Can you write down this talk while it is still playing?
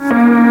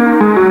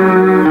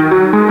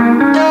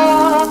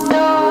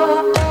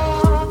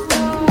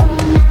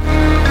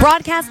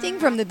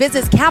from the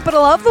business capital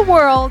of the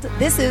world,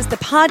 this is the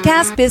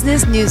Podcast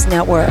Business News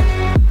Network.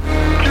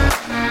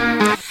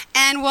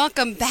 And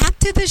welcome back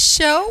to the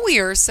show. We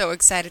are so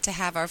excited to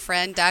have our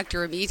friend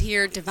Dr. Rameet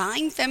here,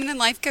 Divine Feminine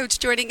Life Coach,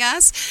 joining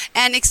us,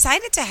 and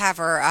excited to have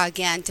her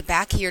again to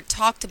back here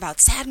talked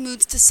about sad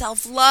moods to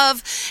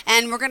self-love,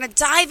 and we're going to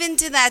dive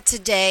into that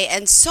today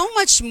and so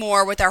much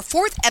more with our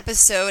fourth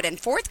episode and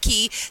fourth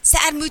key,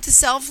 sad mood to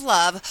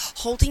self-love,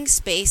 holding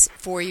space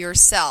for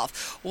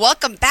yourself.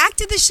 Welcome back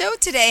to the show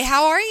today.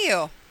 How are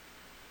you?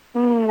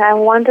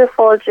 I'm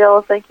wonderful,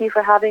 Jill. Thank you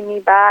for having me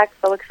back.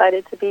 So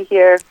excited to be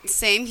here.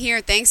 Same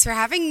here. Thanks for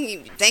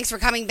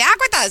coming back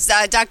with us,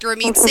 Dr.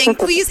 Rameet Singh.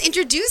 Please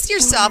introduce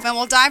yourself, and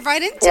we'll dive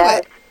right into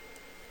it.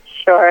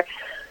 Sure.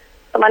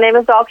 So my name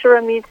is Dr.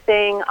 Rameet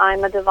Singh.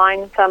 I'm a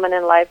Divine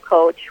Feminine Life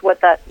Coach.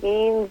 What that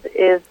means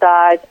is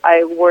that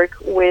I work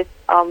with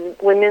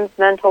women's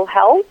mental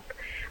health,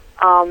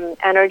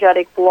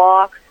 energetic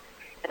blocks,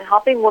 and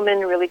helping women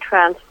really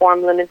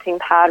transform limiting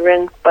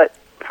patterns, but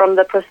from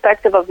the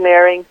perspective of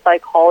marrying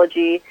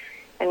psychology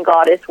and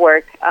goddess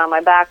work.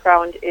 My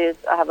background is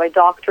I have a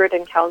doctorate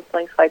in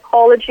counseling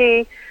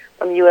psychology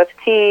from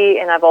UFT,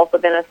 and I've also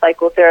been a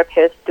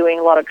psychotherapist doing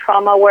a lot of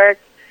trauma work.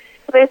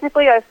 So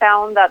basically, I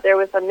found that there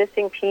was a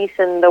missing piece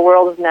in the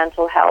world of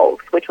mental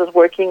health, which was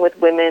working with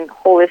women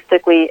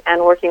holistically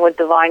and working with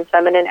divine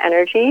feminine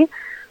energy.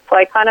 So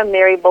I kind of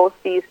marry both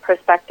these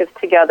perspectives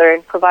together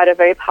and provide a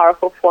very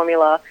powerful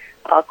formula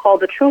called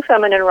the True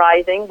Feminine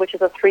Rising, which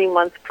is a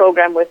 3-month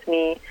program with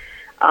me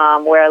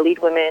where I lead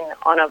women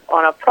on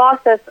a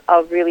process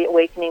of really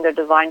awakening their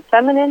divine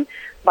feminine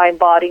by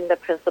embodying the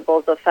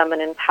principles of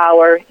feminine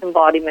power,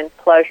 embodiment,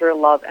 pleasure,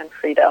 love, and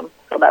freedom.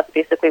 So that's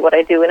basically what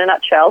I do in a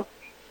nutshell.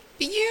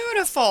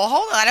 Beautiful.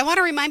 Hold on. I want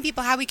to remind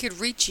people how we could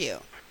reach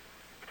you.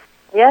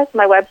 Yes,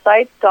 my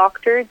website,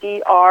 Dr.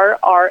 D-R-R-A-M-E-E-T.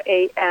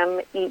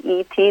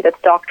 That's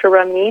Dr.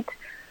 Rameet.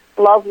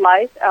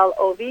 Lovelife,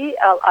 LOVLIFE.com.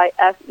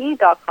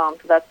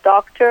 So that's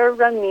Dr.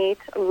 Rameet,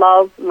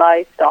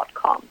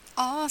 lovelife.com.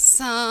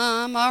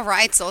 Awesome. All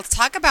right. So let's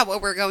talk about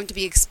what we're going to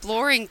be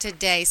exploring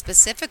today,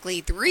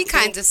 specifically 3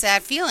 kinds of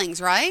sad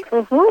feelings, right?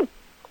 Mm-hmm.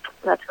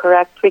 That's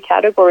correct. 3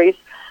 categories.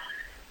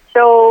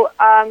 So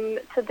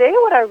today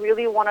what I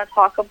really want to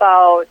talk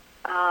about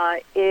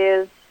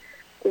is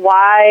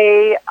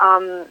why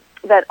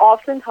that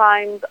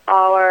oftentimes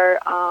our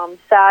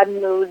sad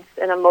moods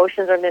and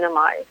emotions are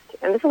minimized.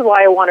 And this is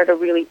why I wanted to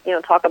really,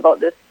 talk about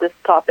this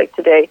topic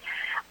today.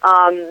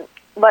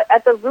 But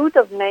at the root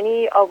of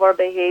many of our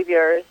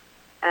behaviors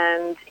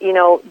and,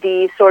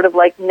 the sort of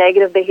like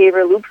negative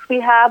behavior loops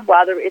we have,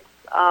 whether it's,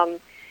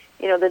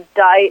 the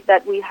diet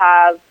that we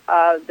have,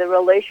 the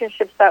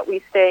relationships that we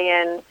stay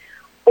in,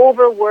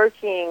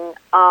 overworking,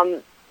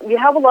 we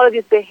have a lot of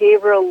these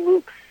behavioral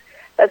loops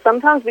that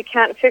sometimes we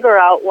can't figure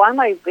out, why am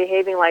I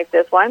behaving like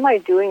this? Why am I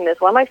doing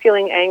this? Why am I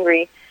feeling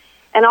angry?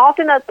 And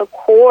often at the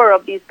core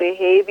of these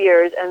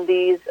behaviors and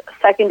these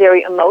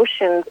secondary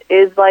emotions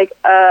is like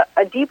a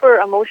deeper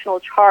emotional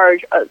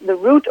charge, the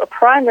root or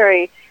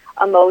primary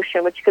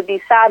emotion, which could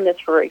be sadness,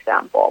 for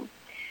example.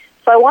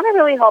 So I want to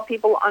really help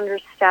people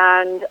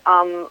understand,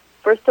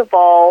 first of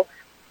all,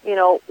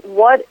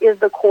 what is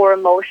the core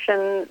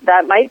emotion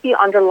that might be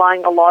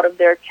underlying a lot of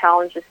their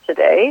challenges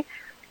today.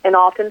 And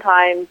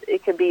oftentimes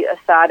it could be a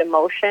sad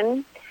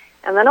emotion.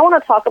 And then I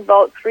want to talk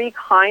about 3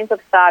 kinds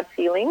of sad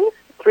feelings.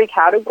 3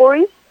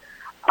 categories.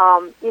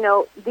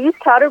 These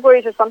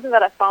categories are something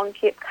that I found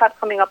kept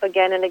coming up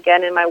again and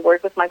again in my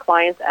work with my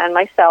clients and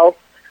myself.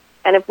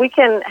 And if we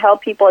can help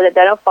people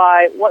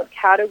identify what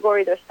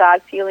category their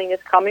sad feeling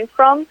is coming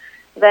from,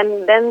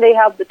 then they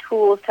have the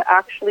tools to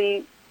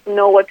actually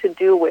know what to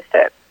do with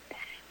it.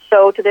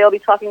 So today I'll be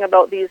talking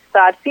about these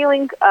sad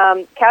feeling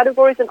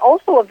categories and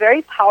also a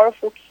very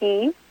powerful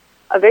key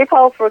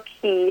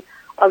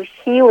of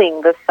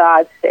healing the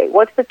sad state.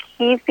 What's the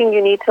key thing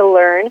you need to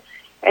learn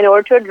in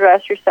order to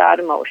address your sad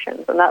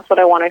emotions? And that's what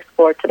I want to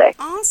explore today.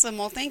 Awesome.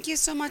 Well, thank you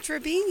so much for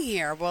being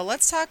here. Well,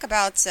 let's talk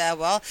about,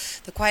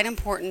 the quite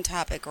important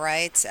topic,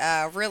 right?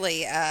 To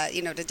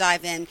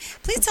dive in.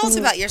 Please tell us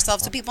about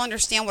yourself so people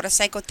understand what a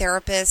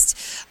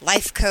psychotherapist,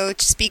 life coach,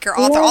 speaker,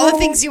 author, all the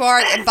things you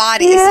are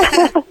embodies.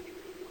 Yeah.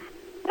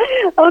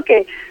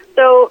 Okay.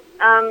 So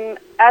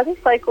as a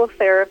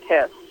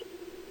psychotherapist,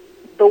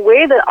 the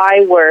way that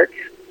I work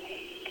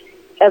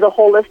as a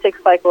holistic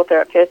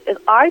psychotherapist is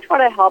I try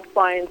to help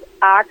clients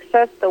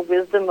access the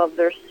wisdom of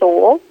their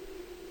soul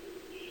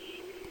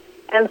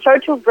and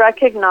start to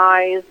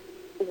recognize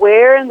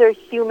where in their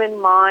human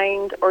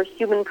mind or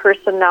human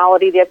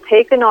personality they have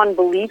taken on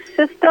belief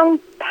systems,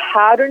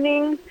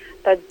 patterning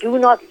that do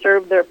not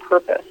serve their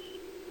purpose.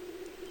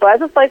 So as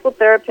a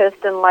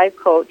psychotherapist and life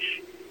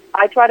coach,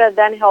 I try to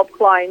then help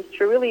clients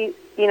to really,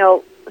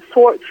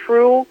 sort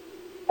through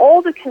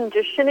all the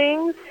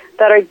conditionings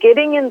that are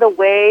getting in the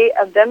way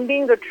of them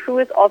being their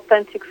truest,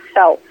 authentic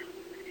self.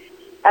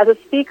 As a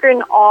speaker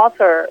and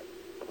author,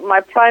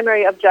 my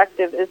primary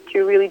objective is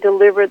to really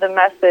deliver the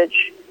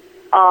message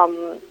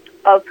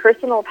of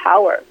personal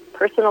power,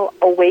 personal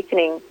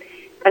awakening,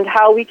 and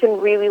how we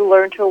can really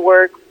learn to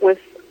work with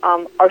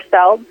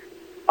ourselves,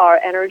 our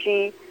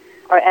energy,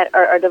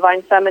 our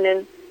divine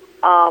feminine,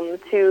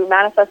 to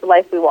manifest the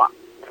life we want.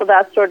 So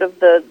that's sort of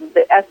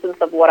the essence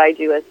of what I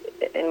do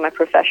in my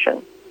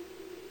profession.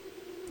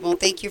 Well,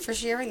 thank you for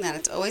sharing that.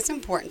 It's always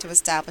important to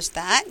establish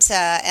that.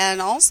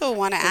 And also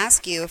want to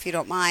ask you, if you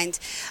don't mind,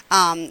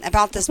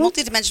 about this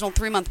multidimensional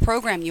 3-month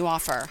program you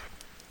offer.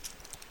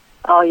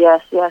 Oh,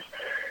 yes.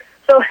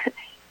 So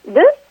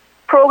this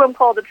program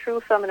called the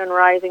True Feminine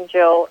Rising,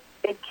 Jill,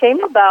 it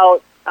came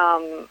about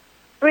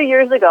 3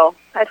 years ago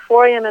at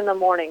 4 a.m. in the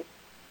morning.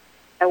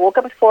 I woke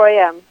up at 4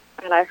 a.m.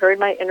 and I heard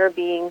my inner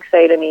being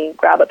say to me,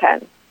 grab a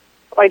pen.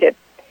 So I did.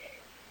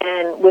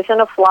 And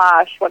within a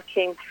flash, what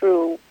came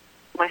through,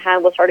 my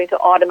hand was starting to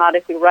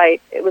automatically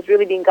write. It was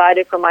really being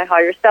guided from my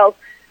higher self,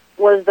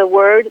 was the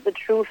word, the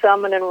True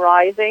Feminine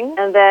Rising,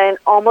 and then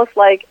almost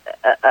like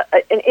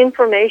an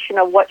information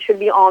of what should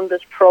be on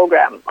this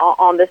program,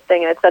 on this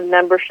thing. And it said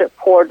membership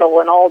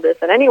portal and all this.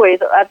 And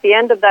anyways, at the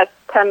end of that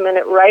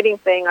 10-minute writing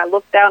thing, I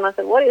looked down and I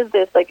said, what is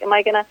this? Like, am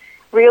I going to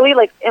really,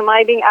 like, am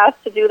I being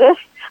asked to do this?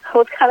 I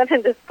was kind of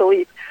in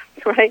disbelief,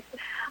 right?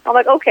 I'm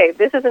like, okay,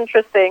 this is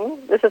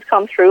interesting. This has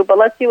come through, but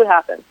let's see what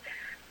happens.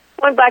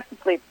 Went back to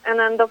sleep. And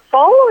then the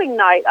following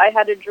night, I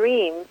had a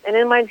dream. And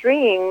in my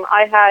dream,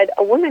 I had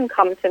a woman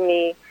come to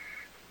me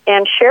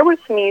and share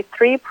with me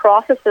 3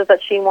 processes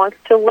that she wants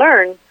to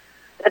learn,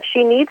 that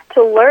she needs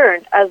to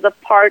learn as a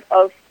part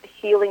of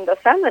healing the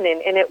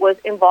feminine. And it was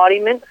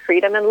embodiment,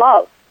 freedom, and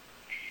love.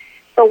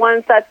 So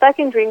once that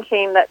second dream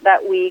came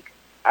that week,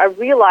 I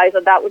realized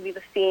that would be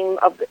the theme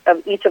of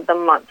each of the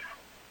months.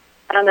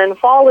 And then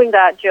following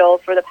that, Jill,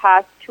 for the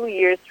past 2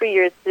 years, 3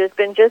 years, there's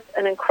been just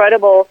an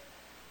incredible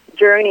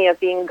journey of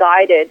being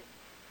guided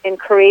in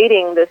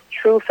creating this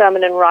True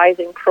Feminine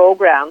Rising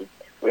program,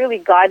 really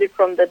guided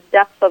from the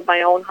depths of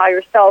my own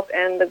higher self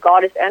and the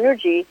goddess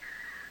energy.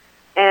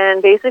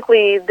 And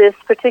basically, this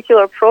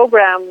particular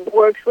program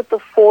works with the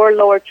 4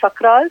 lower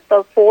chakras,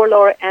 the 4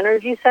 lower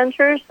energy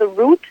centers, the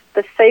root,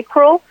 the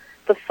sacral,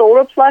 the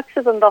solar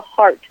plexus, and the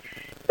heart.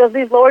 Because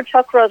these lower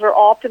chakras are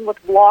often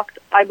what's blocked,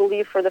 I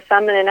believe, for the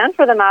feminine and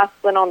for the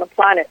masculine on the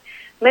planet.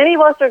 Many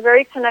of us are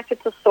very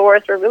connected to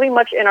source. We're really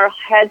much in our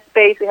head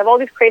space. We have all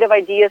these creative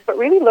ideas, but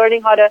really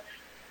learning how to,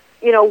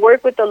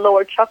 work with the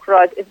lower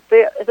chakras.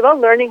 It's about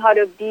learning how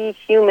to be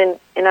human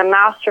in a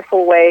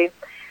masterful way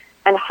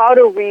and how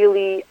to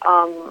really,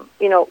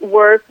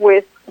 work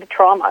with the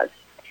traumas.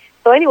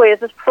 So anyways,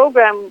 this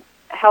program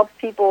helps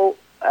people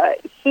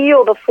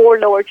heal the 4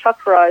 lower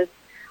chakras,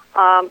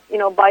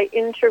 by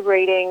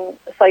integrating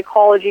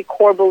psychology,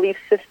 core belief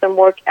system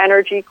work,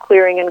 energy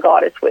clearing, and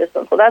goddess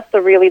wisdom. So that's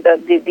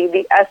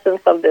the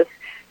essence of this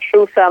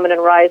True Feminine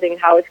Rising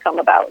and how it's come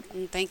about.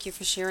 And thank you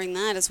for sharing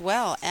that as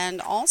well. And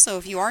also,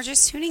 if you are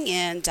just tuning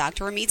in,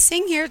 Dr. Rameet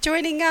Singh here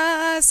joining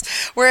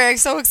us. We're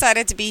so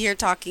excited to be here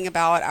talking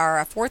about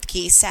our 4th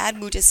key, sad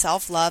mood to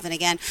self-love, and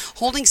again,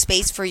 holding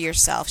space for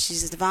yourself.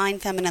 She's a divine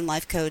feminine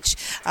life coach,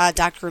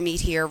 Dr.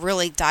 Rameet here,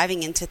 really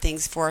diving into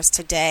things for us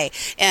today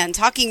and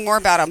talking more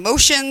about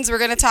emotions we're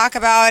going to talk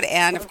about,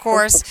 and of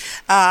course,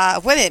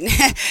 women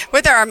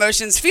with our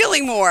emotions,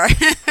 feeling more.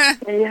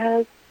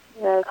 Yes.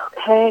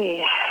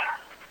 Okay.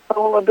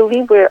 So I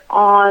believe we're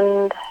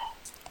on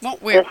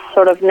this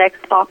sort of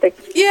next topic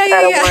that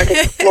I wanted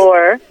to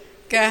explore.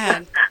 Go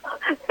ahead.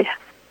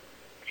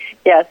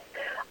 Yes.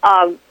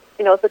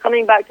 So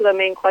coming back to the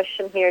main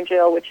question here,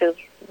 Jill, which is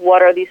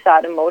what are these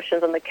sad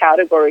emotions and the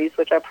categories,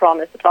 which I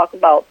promised to talk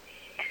about.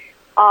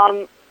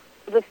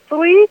 The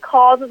 3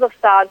 causes of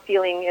sad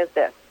feeling is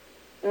this.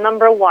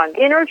 Number 1,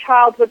 inner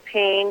childhood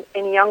pain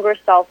and younger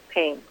self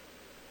pain.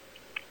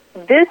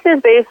 This is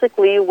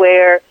basically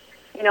where,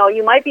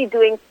 you might be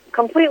doing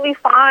completely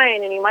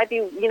fine and you might be,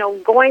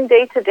 going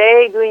day to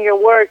day doing your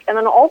work, and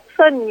then all of a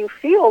sudden you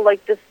feel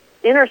like this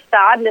inner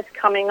sadness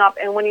coming up.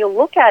 And when you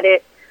look at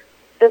it,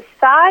 the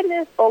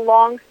sadness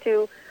belongs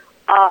to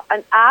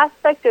an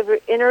aspect of your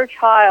inner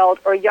child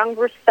or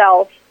younger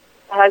self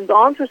that had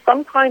gone through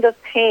some kind of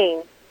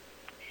pain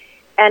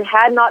and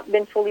had not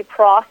been fully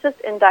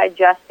processed and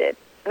digested.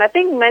 And I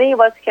think many of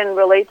us can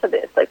relate to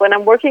this. Like when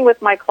I'm working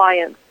with my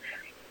clients,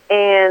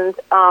 and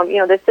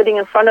they're sitting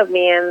in front of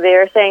me, and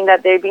they're saying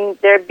that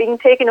they're being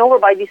taken over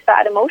by these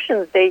sad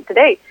emotions day to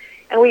day.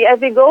 And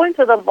as we go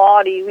into the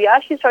body, we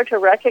actually start to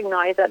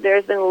recognize that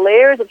there's been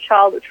layers of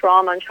childhood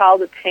trauma and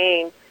childhood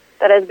pain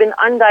that has been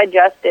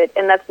undigested,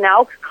 and that's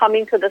now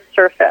coming to the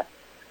surface,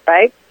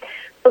 right?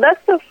 So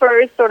that's the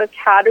first sort of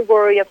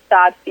category of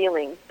sad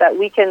feelings that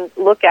we can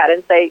look at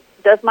and say,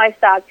 does my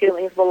sad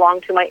feelings belong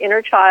to my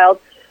inner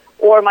child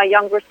or my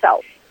younger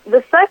self?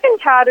 The second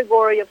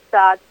category of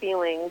sad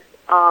feelings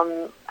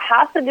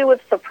has to do with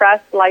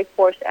suppressed life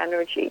force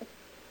energy.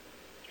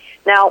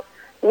 Now,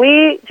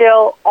 we,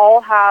 Jill,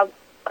 all have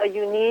a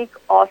unique,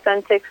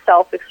 authentic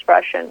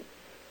self-expression.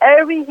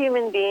 Every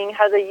human being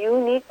has a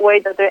unique way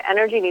that their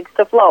energy needs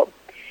to flow.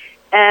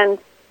 And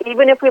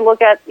even if we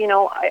look at,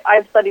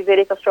 I've studied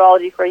Vedic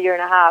astrology for 1.5 years.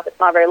 It's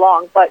not very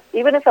long. But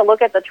even if I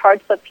look at the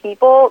charts of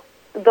people,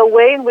 the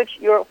way in which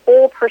your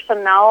whole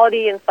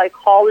personality and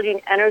psychology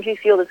and energy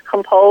field is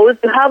composed,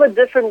 you have a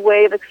different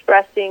way of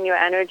expressing your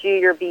energy,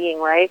 your being,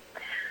 right?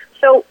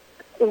 So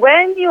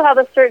when you have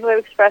a certain way of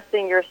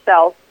expressing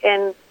yourself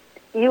and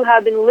you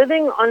have been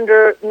living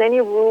under many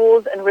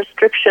rules and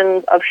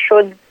restrictions of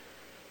should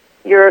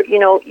your,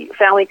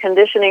 family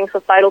conditioning,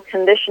 societal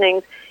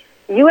conditionings,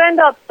 you end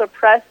up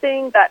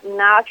suppressing that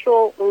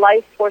natural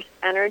life force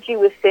energy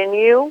within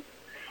you.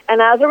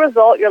 And as a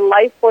result, your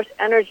life force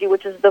energy,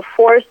 which is the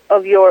force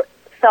of your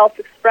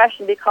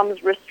self-expression,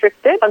 becomes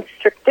restricted,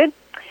 constricted.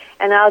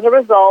 And as a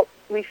result,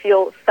 we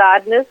feel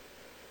sadness,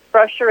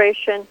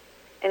 frustration,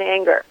 and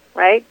anger,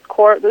 right?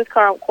 Those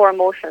core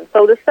emotions.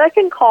 So the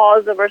second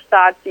cause of our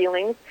sad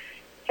feelings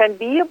can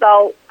be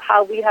about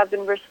how we have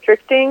been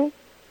restricting,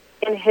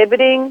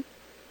 inhibiting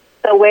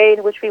the way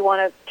in which we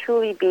want to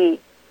truly be.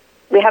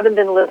 We haven't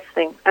been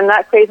listening, and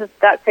that creates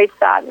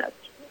sadness.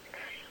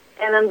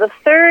 And then the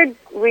third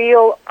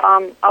real,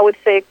 I would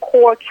say,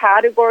 core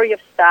category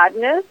of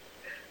sadness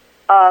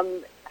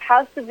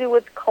has to do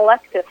with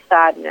collective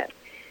sadness.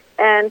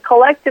 And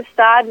collective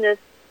sadness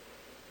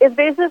is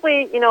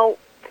basically,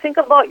 think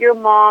about your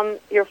mom,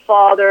 your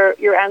father,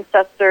 your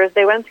ancestors.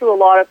 They went through a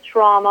lot of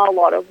trauma, a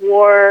lot of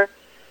war,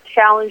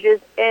 challenges,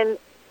 and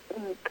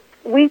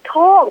we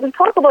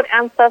talk about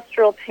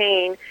ancestral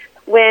pain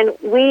when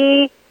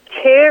we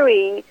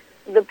carry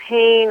the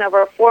pain of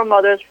our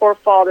foremothers,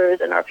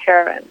 forefathers, and our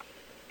parents.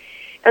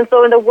 And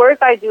so in the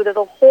work I do, there's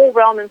a whole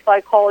realm in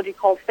psychology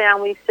called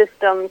family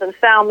systems and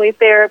family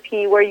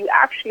therapy where you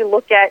actually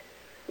look at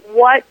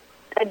what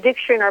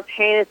addiction or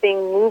pain is being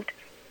moved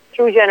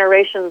through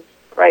generations,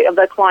 right, of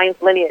the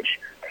client's lineage.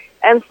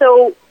 And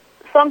so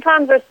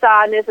sometimes our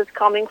sadness is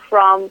coming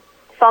from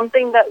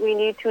something that we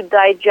need to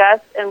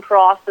digest and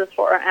process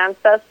for our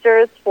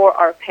ancestors, for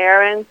our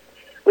parents.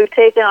 We've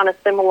taken on a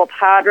similar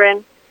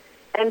pattern.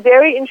 And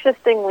very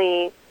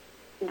interestingly,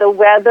 the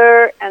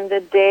weather and the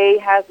day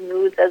has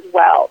moods as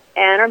well,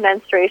 and our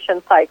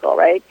menstruation cycle,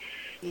 right?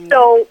 Mm-hmm.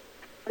 So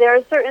there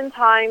are certain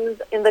times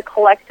in the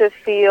collective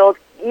field,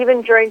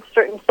 even during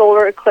certain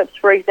solar eclipse,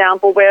 for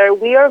example, where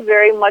we are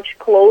very much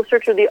closer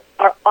to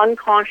our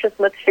unconscious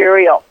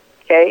material,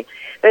 okay?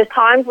 There's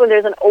times when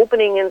there's an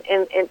opening in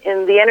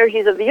the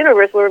energies of the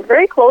universe where we're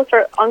very close to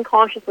our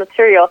unconscious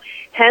material,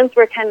 hence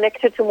we're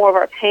connected to more of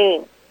our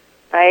pain,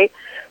 right?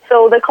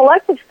 So the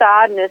collective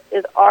sadness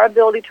is our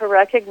ability to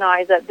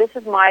recognize that this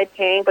is my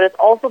pain, but it's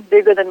also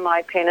bigger than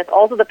my pain. It's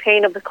also the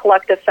pain of the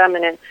collective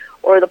feminine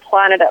or the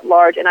planet at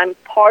large, and I'm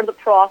part of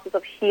the process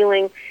of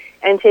healing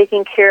and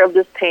taking care of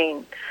this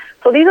pain.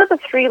 So these are the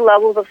three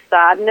levels of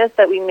sadness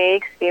that we may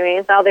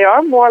experience. Now, there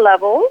are more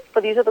levels,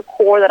 but these are the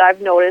core that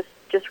I've noticed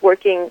just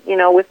working,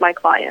 with my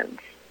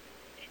clients.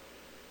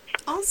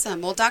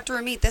 Awesome. Well, Dr.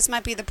 Rameet, this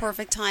might be the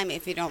perfect time,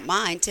 if you don't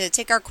mind, to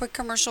take our quick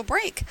commercial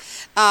break.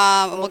 We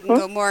can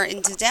go more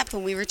into depth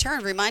when we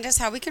return. Remind us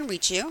how we can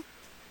reach you.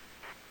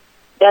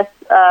 Yes,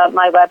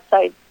 my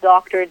website,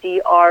 Dr.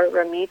 Dr.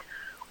 Rameet,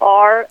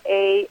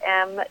 RAMEET,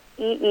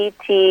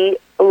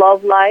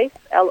 Lovelife,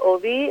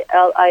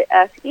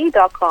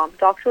 LOVLIFE.com,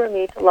 Dr.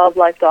 Rameet,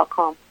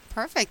 lovelife.com.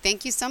 Perfect.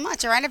 Thank you so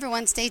much. All right,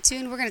 everyone, stay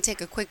tuned. We're going to take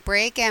a quick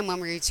break, and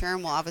when we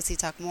return, we'll obviously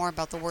talk more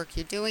about the work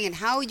you're doing and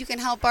how you can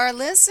help our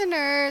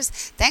listeners.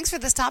 Thanks for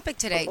this topic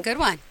today. Good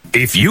one.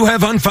 If you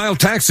have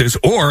unfiled taxes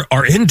or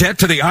are in debt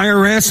to the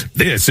IRS,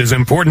 this is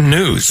important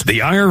news. The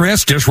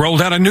IRS just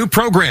rolled out a new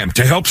program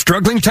to help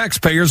struggling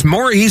taxpayers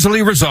more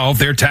easily resolve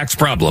their tax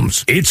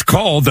problems. It's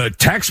called the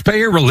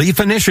Taxpayer Relief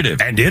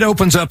Initiative, and it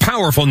opens up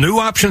powerful new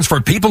options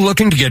for people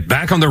looking to get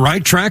back on the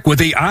right track with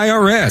the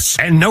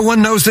IRS. And no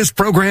one knows this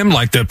program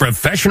like the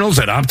professionals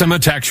at Optima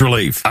Tax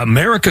Relief,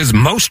 America's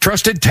most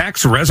trusted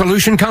tax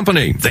resolution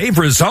company. They've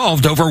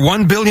resolved over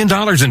 $1 billion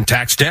in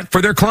tax debt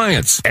for their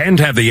clients and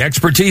have the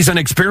expertise and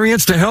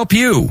experience to help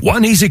you.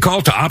 One easy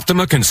call to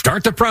Optima can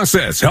start the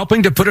process,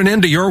 helping to put an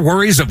end to your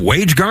worries of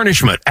wage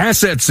garnishment,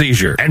 asset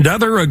seizure, and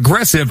other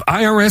aggressive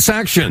IRS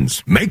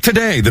actions. Make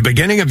today the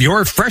beginning of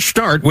your fresh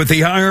start with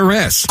the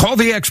IRS. Call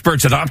the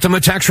experts at Optima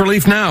Tax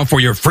Relief now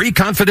for your free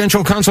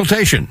confidential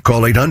consultation.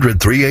 Call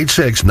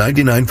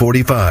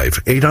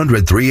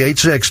 800-386-9945. 800-386-9945.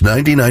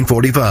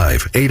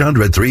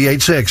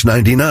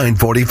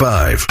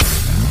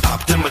 800-386-9945.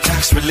 Optima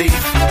Tax Relief.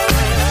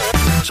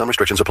 Some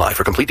restrictions apply.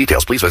 For complete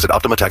details, please visit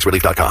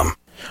OptimaTaxRelief.com.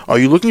 Are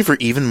you looking for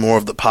even more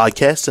of the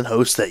podcasts and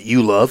hosts that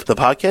you love? The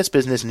Podcast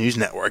Business News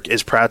Network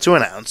is proud to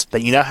announce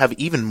that you now have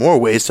even more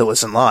ways to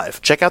listen live.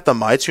 Check out the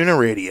MyTuner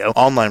Radio,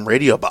 online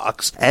radio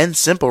box, and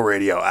Simple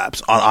Radio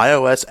apps on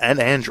iOS and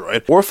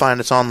Android, or find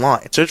us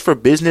online. Search for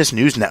Business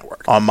News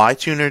Network on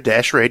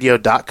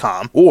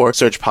mytuner-radio.com, or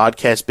search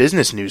Podcast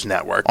Business News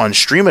Network on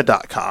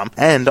streama.com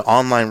and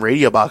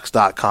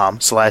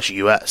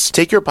onlineradiobox.com/US.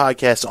 Take your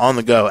podcast on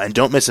the go and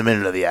don't miss a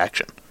minute of the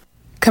action.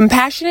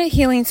 Compassionate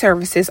Healing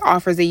Services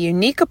offers a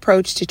unique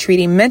approach to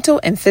treating mental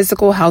and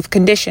physical health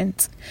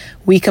conditions.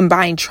 We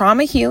combine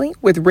trauma healing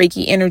with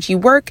Reiki energy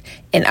work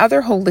and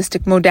other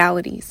holistic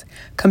modalities.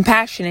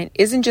 Compassionate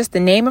isn't just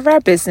the name of our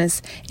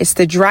business, it's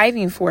the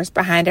driving force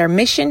behind our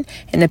mission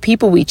and the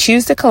people we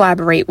choose to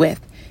collaborate with.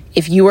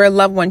 If you or a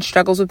loved one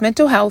struggles with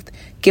mental health,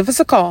 give us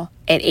a call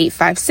at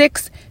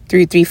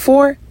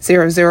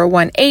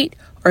 856-334-0018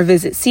 or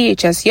visit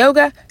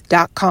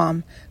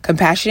chsyoga.com.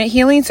 Compassionate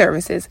Healing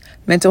Services.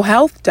 Mental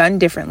health done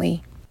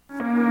differently.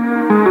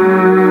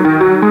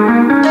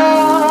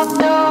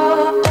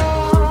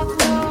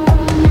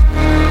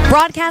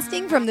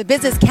 Broadcasting from the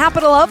business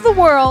capital of the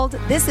world,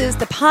 this is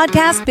the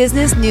Podcast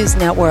Business News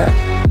Network.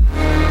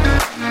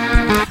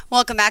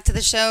 Welcome back to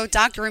the show.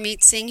 Dr.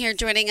 Rameet Singh here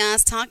joining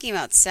us, talking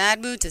about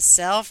sad mood to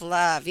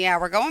self-love. Yeah,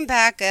 we're going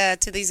back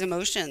to these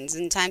emotions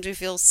and times we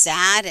feel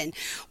sad and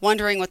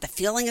wondering what the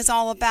feeling is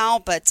all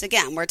about. But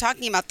again, we're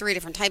talking about 3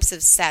 different types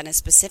of sadness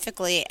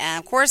specifically.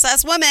 And of course,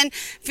 us women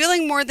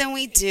feeling more than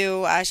we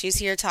do. She's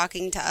here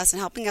talking to us and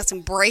helping us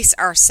embrace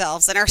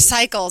ourselves and our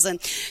cycles and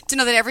to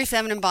know that every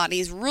feminine body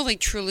is really,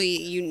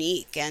 truly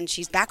unique. And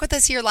she's back with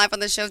us here live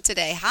on the show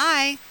today.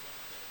 Hi.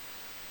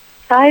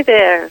 Hi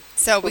there.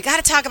 So we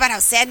got to talk about how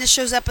sadness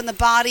shows up in the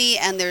body,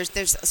 and there's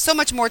so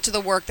much more to the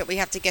work that we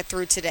have to get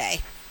through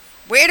today.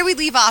 Where do we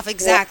leave off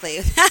exactly?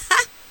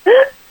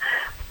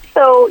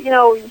 So,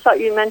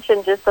 you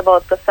mentioned just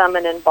about the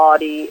feminine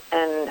body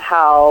and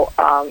how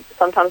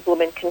sometimes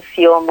women can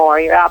feel more.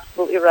 You're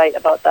absolutely right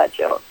about that,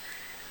 Jill.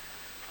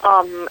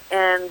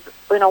 And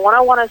what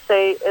I want to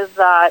say is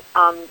that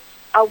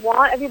I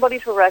want everybody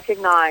to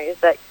recognize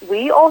that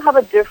we all have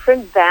a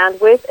different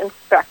bandwidth and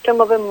spectrum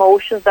of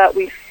emotions that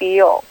we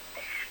feel.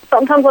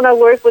 Sometimes when I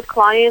work with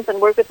clients and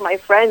work with my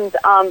friends,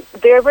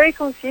 they're very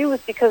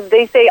confused because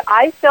they say,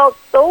 I felt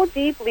so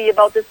deeply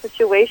about this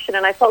situation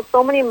and I felt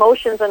so many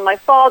emotions, and my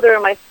father,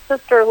 my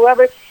sister,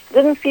 whoever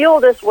didn't feel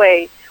this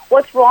way.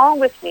 What's wrong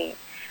with me?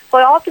 So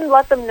I often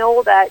let them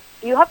know that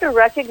you have to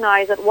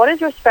recognize that what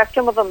is your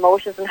spectrum of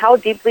emotions and how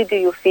deeply do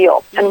you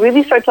feel, and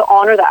really start to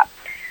honor that.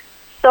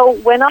 So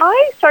when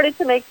I started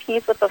to make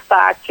peace with the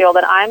fact, Jill,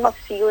 that I'm a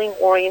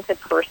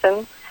feeling-oriented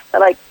person, that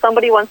like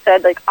somebody once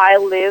said, like I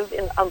live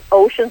in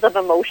oceans of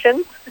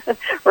emotions,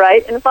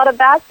 right? And it's not a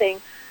bad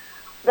thing.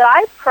 That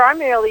I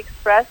primarily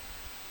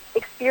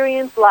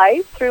experience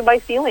life through my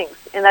feelings,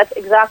 and that's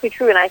exactly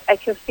true. And I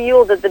can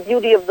feel the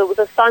beauty of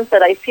the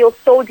sunset. I feel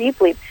so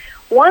deeply.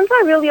 Once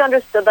I really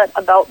understood that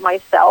about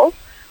myself,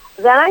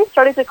 then I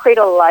started to create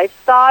a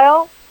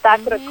lifestyle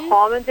that could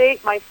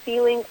accommodate my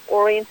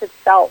feeling-oriented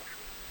self.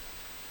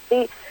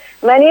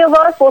 Many of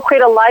us will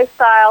create a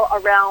lifestyle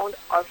around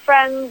our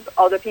friends,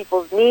 other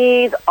people's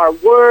needs, our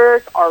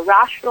work, our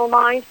rational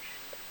mind,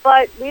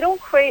 but we don't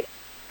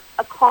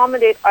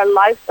accommodate our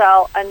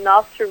lifestyle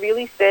enough to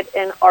really fit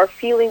in our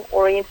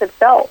feeling-oriented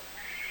self.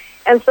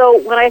 And so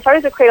when I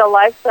started to create a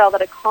lifestyle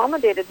that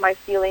accommodated my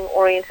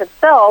feeling-oriented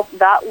self,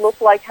 that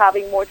looked like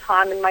having more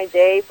time in my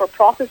day for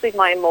processing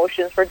my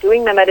emotions, for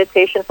doing my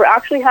meditation, for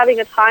actually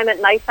having a time at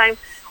nighttime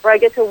where I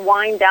get to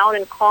wind down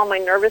and calm my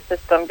nervous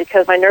system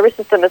because my nervous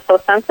system is so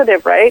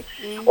sensitive, right?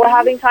 Or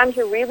having time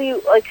to really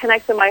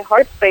connect to my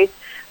heart space.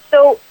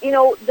 So,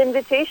 the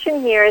invitation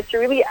here is to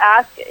really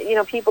ask,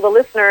 people, the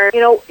listener,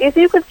 if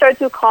you could start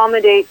to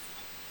accommodate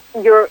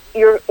your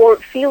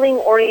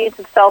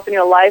feeling-oriented self in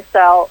your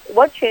lifestyle,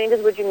 what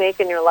changes would you make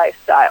in your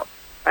lifestyle,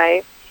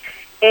 right?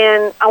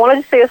 And I want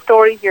to just say a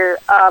story here.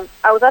 I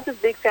was at this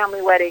big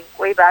family wedding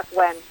way back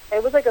when.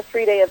 It was like a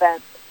 3-day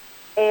event.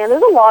 And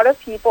there's a lot of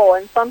people,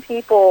 and some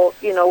people,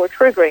 were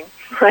triggering,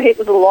 right?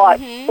 There's a lot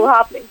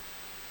happening.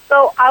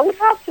 So I would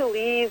have to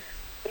leave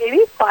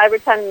maybe 5 or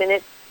 10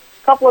 minutes,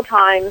 a couple of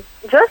times,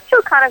 just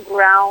to kind of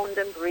ground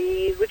and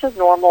breathe, which is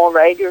normal,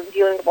 right? You're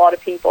dealing with a lot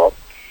of people.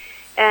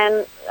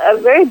 And a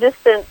very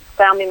distant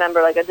family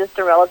member, like a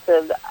distant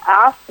relative,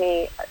 asked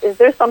me, is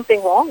there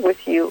something wrong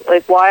with you?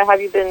 Like, why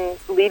have you been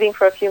leaving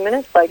for a few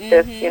minutes like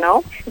this,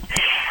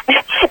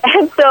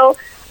 And so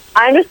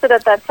I understood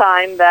at that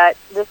time that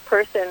this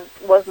person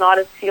was not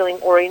as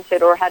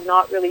feeling-oriented or had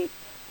not really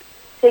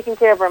taken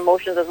care of her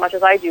emotions as much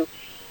as I do.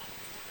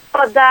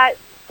 But that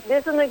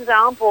this is an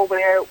example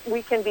where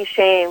we can be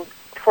shamed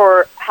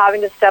for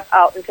having to step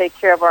out and take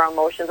care of our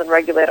emotions and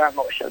regulate our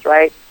emotions,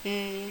 right?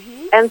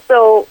 And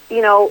so,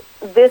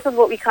 this is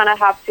what we kind of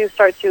have to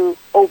start to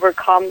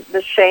overcome,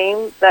 the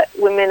shame that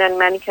women and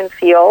men can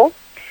feel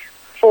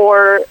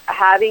for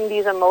having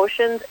these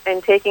emotions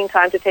and taking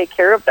time to take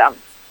care of them.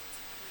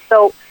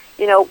 So,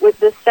 with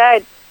this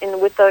said,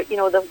 and with the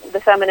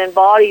feminine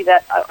body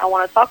that I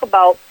want to talk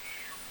about,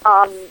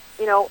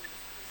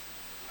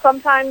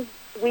 sometimes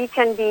we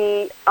can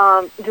be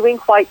doing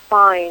quite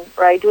fine,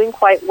 right, doing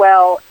quite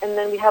well, and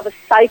then we have a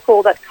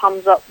cycle that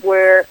comes up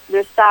where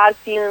there's sad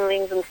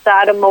feelings and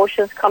sad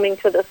emotions coming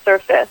to the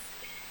surface.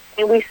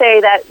 And we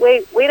say that,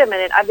 wait a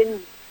minute, I've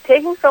been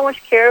taking so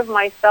much care of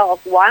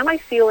myself. Why am I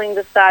feeling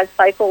the sad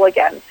cycle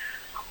again?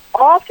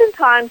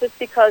 Oftentimes it's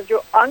because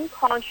your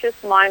unconscious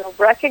mind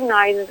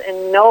recognizes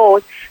and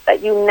knows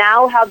that you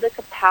now have the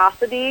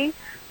capacity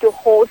to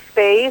hold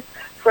space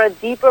for a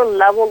deeper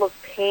level of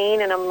pain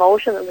and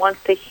emotion that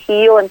wants to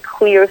heal and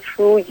clear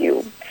through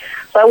you.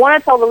 So I want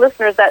to tell the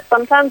listeners that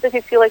sometimes if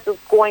you feel like you're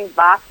going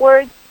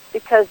backwards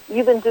because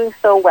you've been doing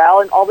so well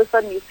and all of a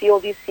sudden you feel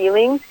these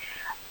feelings,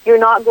 you're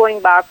not going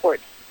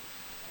backwards.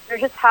 You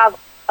just have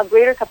a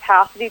greater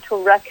capacity to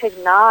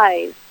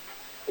recognize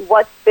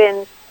what's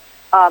been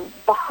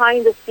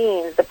behind the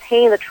scenes, the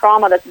pain, the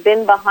trauma that's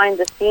been behind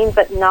the scenes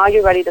that now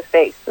you're ready to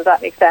face. Does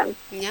that make sense?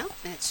 Yeah,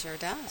 it sure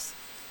does.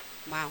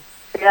 Wow.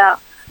 Yeah.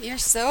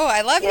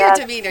 I love your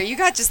demeanor. You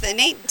got just an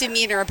innate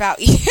demeanor about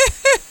you.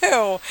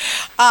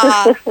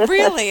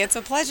 Really, it's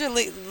a pleasure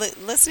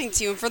listening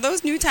to you. And for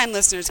those new-time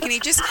listeners, can you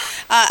just,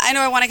 I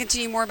know I want to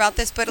continue more about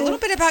this, but a little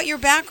bit about your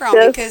background,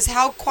 because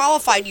how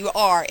qualified you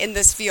are in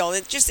this field.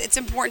 It's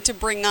important to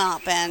bring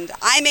up. And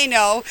I may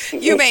know,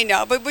 you may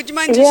know, but would you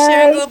mind just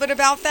sharing a little bit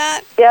about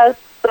that? Yes.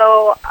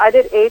 So I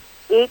did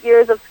eight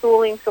years of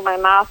schooling for my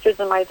master's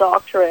and my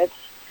doctorate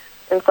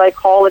in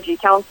psychology,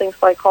 counseling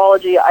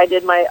psychology.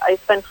 I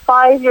spent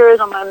 5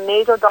 years on my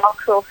major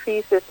doctoral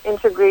thesis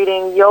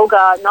integrating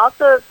yoga, not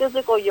the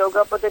physical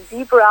yoga, but the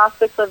deeper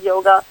aspects of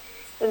yoga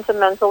into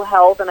mental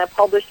health, and I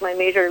published my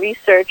major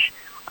research.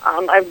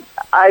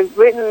 I've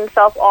written,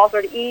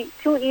 self-authored 2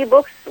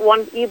 ebooks,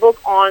 one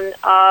ebook on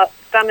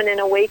feminine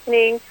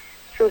awakening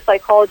through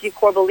psychology,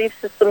 core belief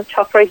systems,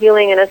 chakra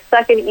healing, and a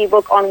second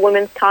ebook on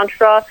women's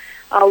tantra,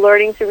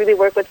 learning to really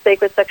work with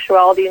sacred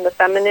sexuality and the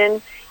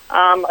feminine.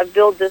 I've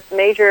built this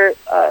major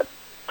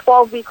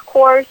 12-week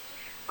course,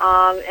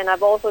 and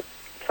I've also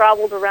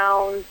traveled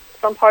around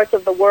some parts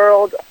of the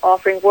world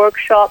offering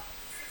workshops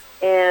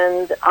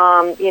and,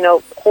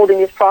 holding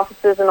these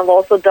processes. And I've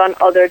also done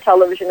other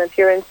television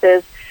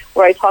appearances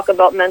where I talk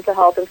about mental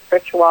health and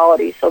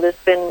spirituality. So there's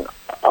been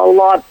a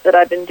lot that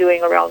I've been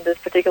doing around this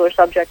particular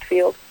subject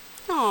field.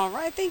 All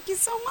right. Thank you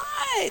so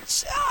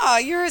much. Oh,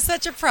 you're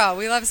such a pro.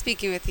 We love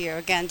speaking with you.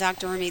 Again,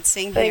 Dr. Rameet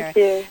Singh here. Thank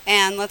you.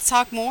 And let's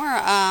talk more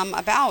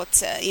about,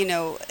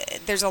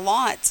 there's a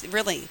lot,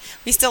 really.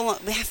 We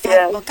have we have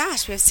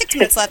 6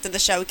 minutes left of the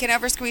show. We can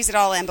never squeeze it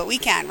all in, but we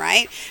can,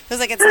 right?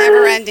 Feels like it's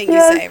never ending, you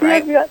say,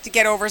 right? Yeah. To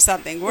get over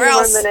something. Where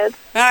else? More minutes.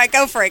 All right,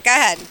 go for it. Go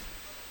ahead.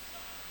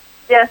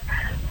 Yes.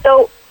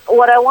 So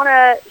what I want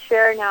to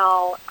share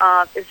now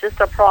is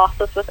just a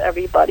process with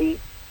everybody.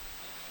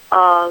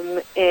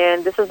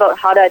 And this is about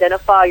how to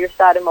identify your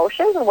sad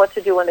emotions and what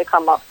to do when they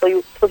come up.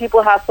 So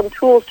people have some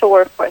tools to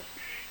work with.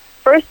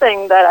 First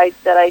thing that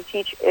I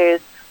teach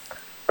is,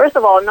 first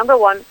of all, number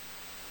one,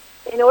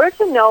 in order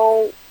to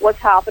know what's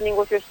happening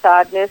with your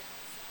sadness,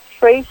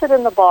 trace it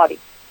in the body.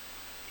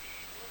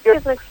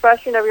 It's an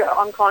expression of your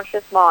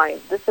unconscious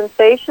mind. The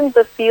sensations,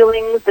 the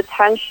feelings, the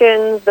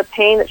tensions, the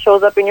pain that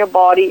shows up in your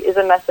body is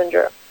a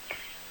messenger.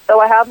 So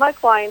I have my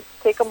clients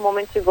take a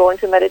moment to go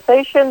into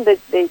meditation.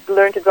 They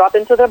learn to drop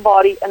into their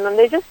body, and then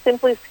they just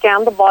simply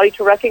scan the body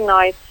to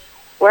recognize,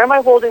 where am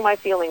I holding my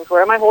feelings?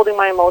 Where am I holding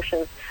my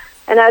emotions?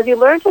 And as you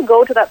learn to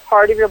go to that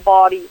part of your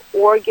body,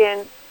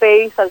 organ,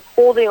 space that's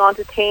holding on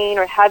to pain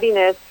or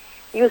heaviness,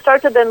 you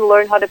start to then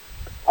learn how to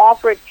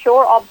operate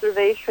pure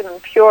observation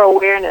and pure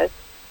awareness,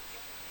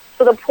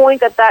 to the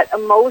point that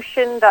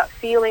emotion, that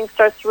feeling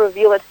starts to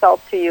reveal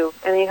itself to you,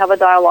 and you have a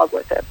dialogue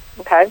with it,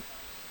 okay?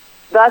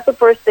 That's the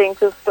first thing,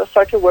 to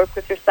start to work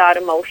with your sad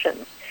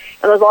emotions.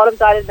 And there's a lot of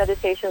guided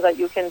meditations that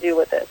you can do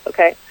with this,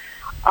 okay?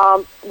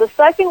 The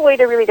second way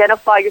to really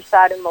identify your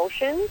sad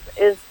emotions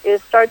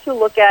is start to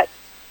look at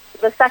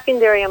the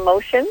secondary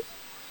emotion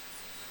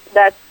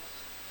that's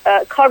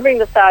covering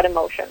the sad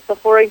emotion. So,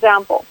 for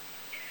example,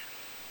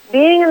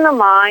 being in the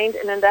mind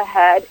and in the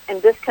head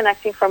and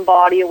disconnecting from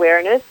body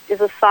awareness is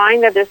a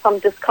sign that there's some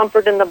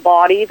discomfort in the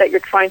body that you're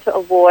trying to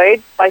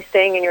avoid by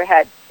staying in your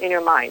head, in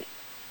your mind,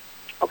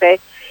 okay?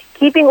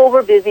 Keeping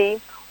over busy,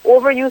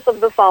 overuse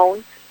of the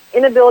phone,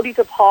 inability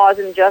to pause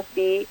and just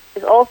be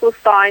is also a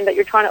sign that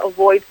you're trying to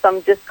avoid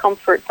some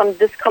discomfort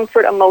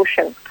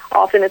emotion.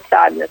 Often it's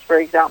sadness, for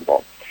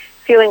example.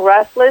 Feeling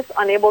restless,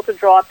 unable to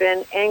drop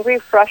in, angry,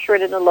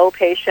 frustrated, and low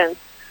patience.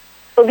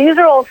 So these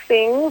are all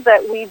things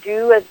that we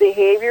do as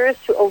behaviors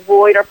to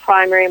avoid our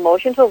primary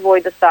emotion, to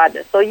avoid the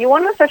sadness. So you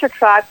want to start to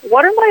track,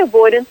 what are my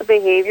avoidance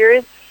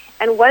behaviors,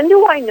 and when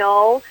do I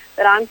know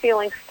that I'm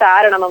feeling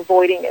sad and I'm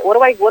avoiding it? What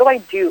do I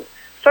do?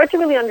 Start to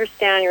really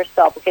understand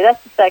yourself. Okay,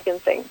 that's the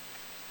second thing.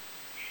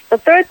 The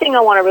third thing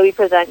I want to really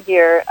present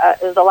here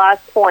is the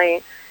last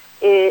point,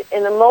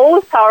 and the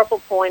most powerful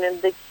point,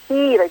 and the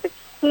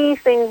key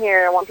thing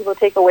here I want people to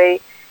take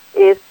away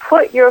is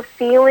put your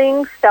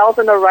feelings, self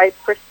in the right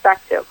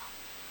perspective.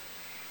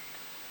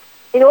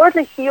 In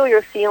order to heal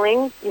your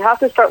feelings, you have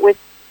to start with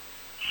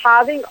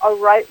having a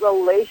right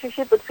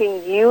relationship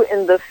between you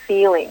and the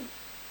feeling,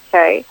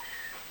 okay?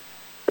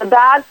 The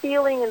bad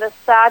feeling and the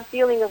sad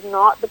feeling is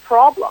not the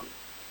problem.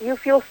 You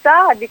feel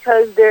sad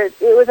because it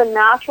was a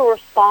natural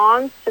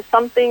response to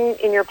something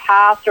in your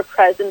past or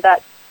present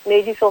that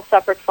made you feel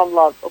separate from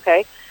love,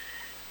 okay?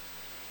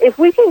 If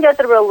we can get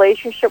the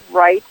relationship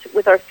right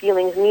with our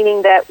feelings,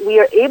 meaning that we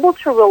are able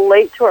to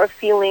relate to our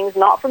feelings,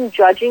 not from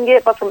judging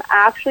it, but from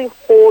actually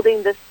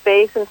holding the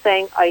space and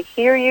saying, I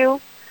hear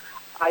you,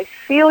 I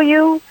feel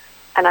you,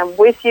 and I'm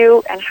with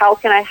you, and how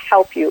can I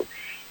help you?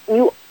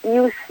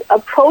 You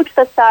approach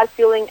the sad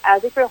feeling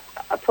as if you're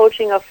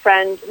approaching a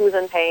friend who's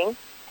in pain.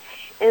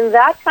 In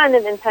that kind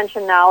of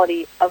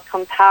intentionality of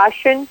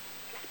compassion,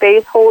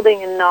 space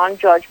holding and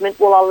non-judgment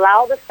will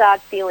allow the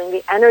sad feeling,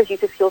 the energy,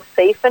 to feel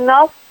safe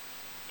enough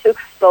to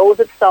expose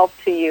itself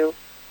to you.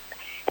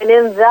 And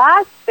in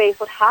that space,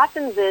 what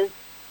happens is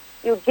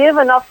you give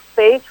enough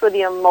space for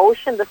the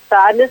emotion, the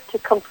sadness, to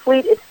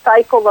complete its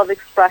cycle of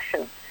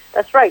expression.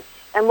 That's right.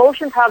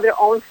 Emotions have their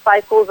own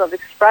cycles of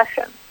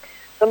expression.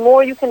 The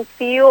more you can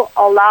feel,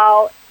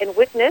 allow, and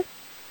witness,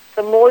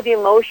 the more the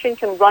emotion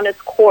can run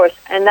its course.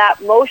 And that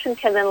emotion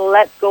can then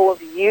let go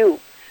of you.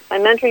 My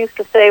mentor used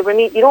to say,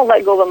 Rameet, you don't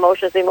let go of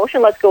emotions. The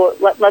emotion lets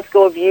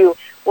go of you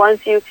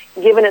once you've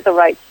given it the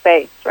right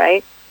space,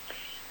 right?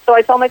 So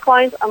I tell my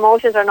clients,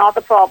 emotions are not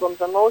the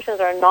problems. Emotions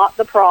are not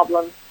the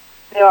problem.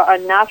 They are a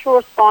natural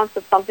response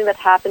to something that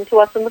happened to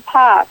us in the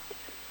past.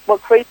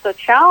 What creates the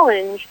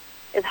challenge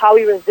is how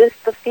we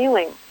resist the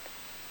feeling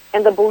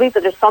and the belief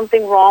that there's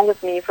something wrong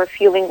with me for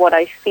feeling what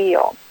I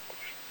feel.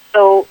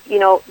 So,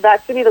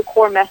 that's really the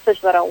core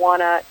message that I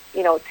want to,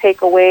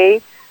 take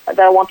away, that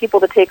I want people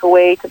to take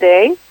away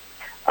today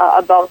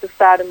about the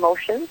sad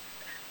emotions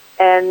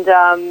and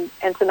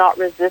to not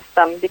resist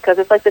them, because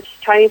it's like the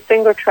Chinese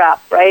finger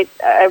trap, right?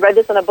 I read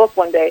this in a book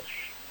one day.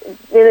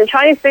 In the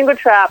Chinese finger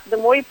trap, the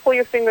more you pull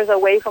your fingers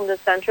away from the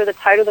center, the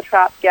tighter the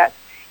trap gets.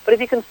 But if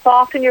you can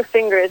soften your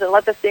fingers and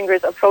let the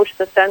fingers approach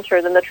the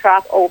center, then the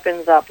trap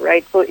opens up,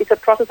 right? So it's a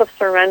process of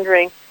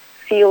surrendering,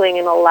 feeling,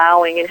 and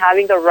allowing, and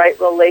having the right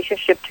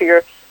relationship to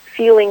your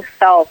feeling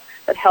self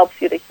that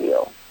helps you to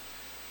heal.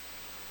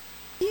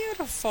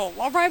 Beautiful.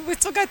 All right, we've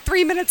still got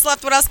 3 minutes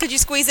left. What else could you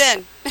squeeze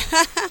in?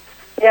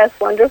 Yes,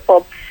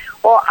 wonderful.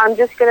 Well, I'm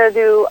just going to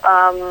do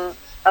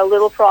a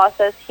little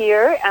process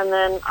here, and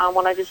then I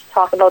want to just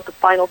talk about the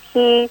final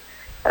key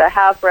that I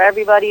have for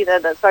everybody,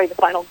 the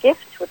final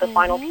gift with the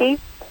final key.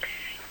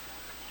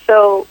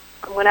 So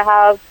I'm going to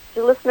have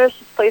the listeners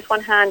just place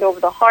one hand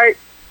over the heart,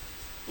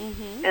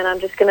 and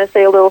I'm just going to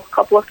say a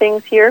couple of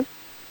things here.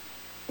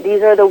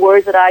 These are the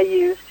words that I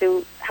use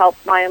to help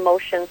my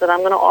emotions, and I'm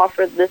going to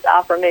offer this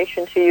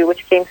affirmation to you,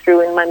 which came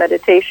through in my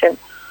meditation.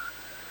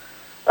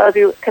 As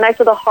you connect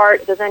to the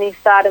heart, if there's any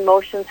sad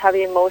emotions,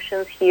 heavy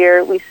emotions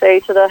here, we say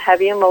to the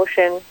heavy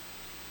emotion,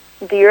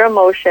 dear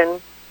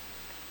emotion,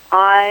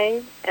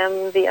 I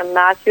am the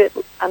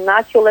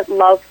immaculate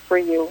love for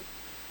you.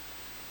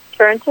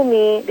 Turn to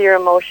me, dear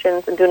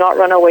emotions, and do not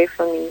run away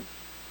from me.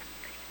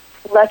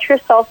 Let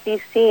yourself be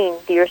seen,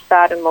 dear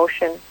sad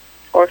emotion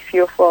or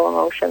fearful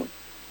emotion.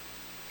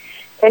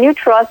 Can you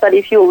trust that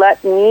if you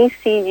let me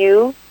see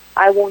you,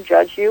 I won't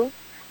judge you,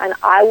 and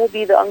I will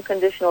be the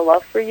unconditional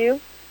love for you?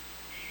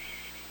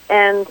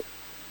 And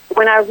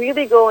when I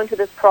really go into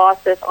this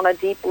process on a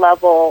deep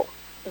level,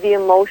 the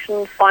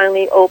emotion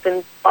finally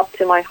opens up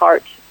to my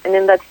heart. And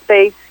in that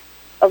space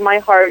of my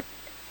heart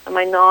and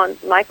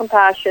my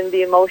compassion,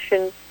 the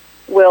emotion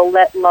will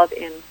let love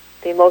in.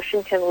 The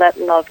emotion can let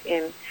love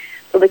in.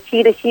 So the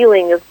key to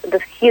healing the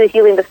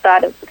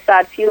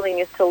sad feeling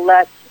is to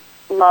let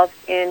love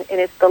in, and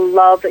it's the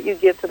love that you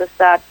give to the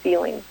sad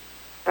feeling,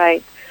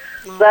 right?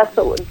 So that's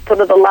sort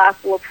of the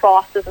last little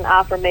process and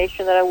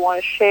affirmation that I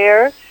want to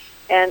share.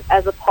 And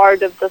as a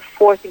part of the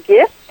fourth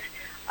gift,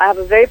 I have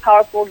a very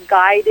powerful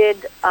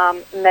guided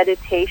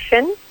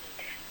meditation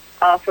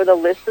for the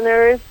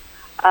listeners.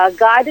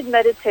 Guided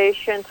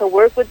meditation to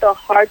work with the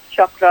heart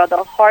chakra,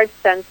 the heart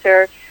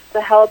center,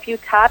 to help you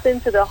tap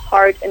into the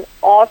heart and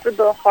offer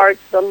the heart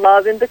the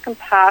love and the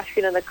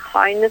compassion and the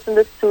kindness and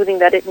the soothing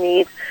that it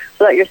needs,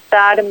 so that your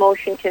sad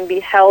emotion can be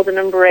held and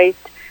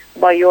embraced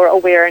by your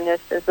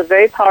awareness. It's a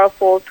very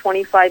powerful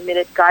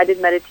 25-minute guided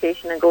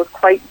meditation and goes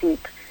quite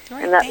deep.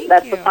 Right, and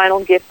that's the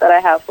final gift that I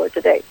have for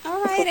today.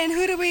 All right, and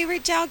who do we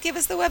reach out? Give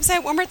us the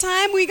website one more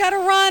time. We got to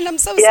run. I'm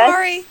so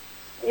sorry.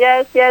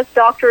 Yes,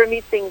 Dr.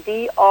 Rameet Singh,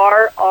 DRRAMEET,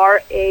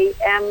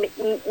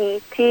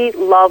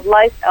 Love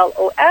Life,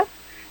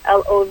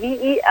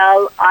 LOVELIFE.com,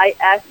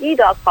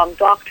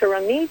 Dr.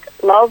 Rameet,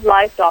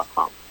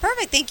 lovelife.com.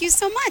 Perfect. Thank you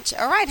so much.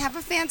 All right, have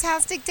a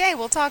fantastic day.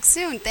 We'll talk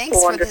soon. Thanks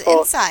Wonderful. For the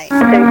insight.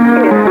 Thank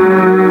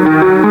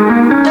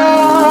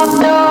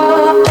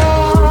you.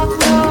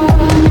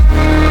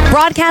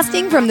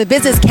 Broadcasting from the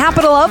business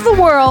capital of the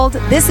world,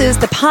 this is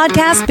the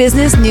Podcast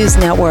Business News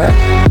Network.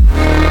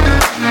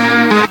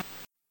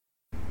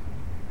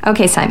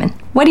 Okay, Simon,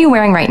 what are you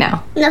wearing right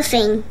now?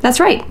 Nothing. That's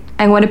right.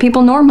 And what do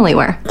people normally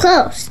wear?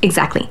 Clothes.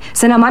 Exactly.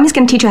 So now Mommy's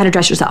going to teach you how to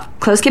dress yourself.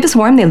 Clothes keep us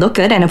warm, they look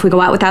good, and if we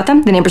go out without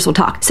them, the neighbors will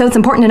talk. So it's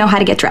important to know how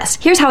to get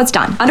dressed. Here's how it's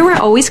done. Underwear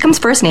always comes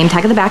first, name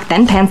tag at the back,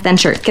 then pants, then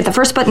shirt. Get the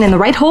first button in the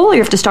right hole, or you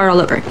have to start all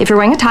over. If you're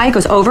wearing a tie, it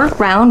goes over,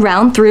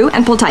 round, through,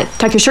 and pull tight.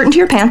 Tuck your shirt into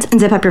your pants and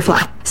zip up your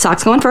fly.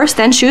 Socks going first,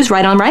 then shoes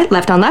right on right,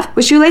 left on left.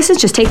 With shoelaces,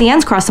 just take the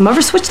ends, cross them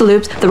over, switch the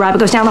loops. The rabbit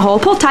goes down the hole,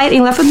 pull tight, and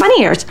you're left with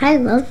bunny ears. I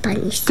love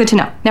bunnies. Good to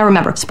know. Now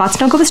remember, spots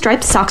don't go with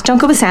stripes, socks don't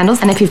go with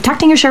sandals, and if you've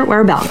tucked in your shirt,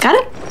 wear a belt. Got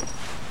it?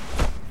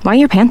 Why are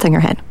your pants on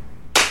your head?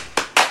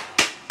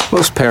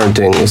 Most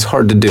parenting is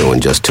hard to do in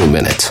just 2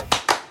 minutes.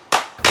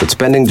 But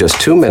spending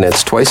just 2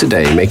 minutes twice a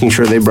day making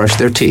sure they brush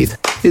their teeth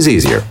is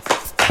easier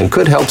and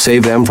could help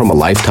save them from a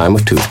lifetime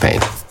of tooth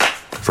pain.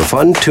 For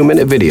fun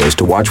 2-minute videos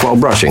to watch while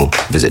brushing,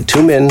 visit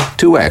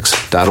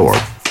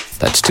tunein2x.org.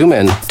 That's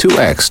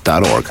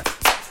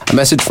 2men2x.org. A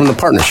message from the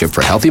Partnership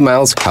for Healthy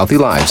Mouths, Healthy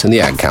Lives, and the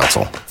Ad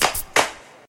Council.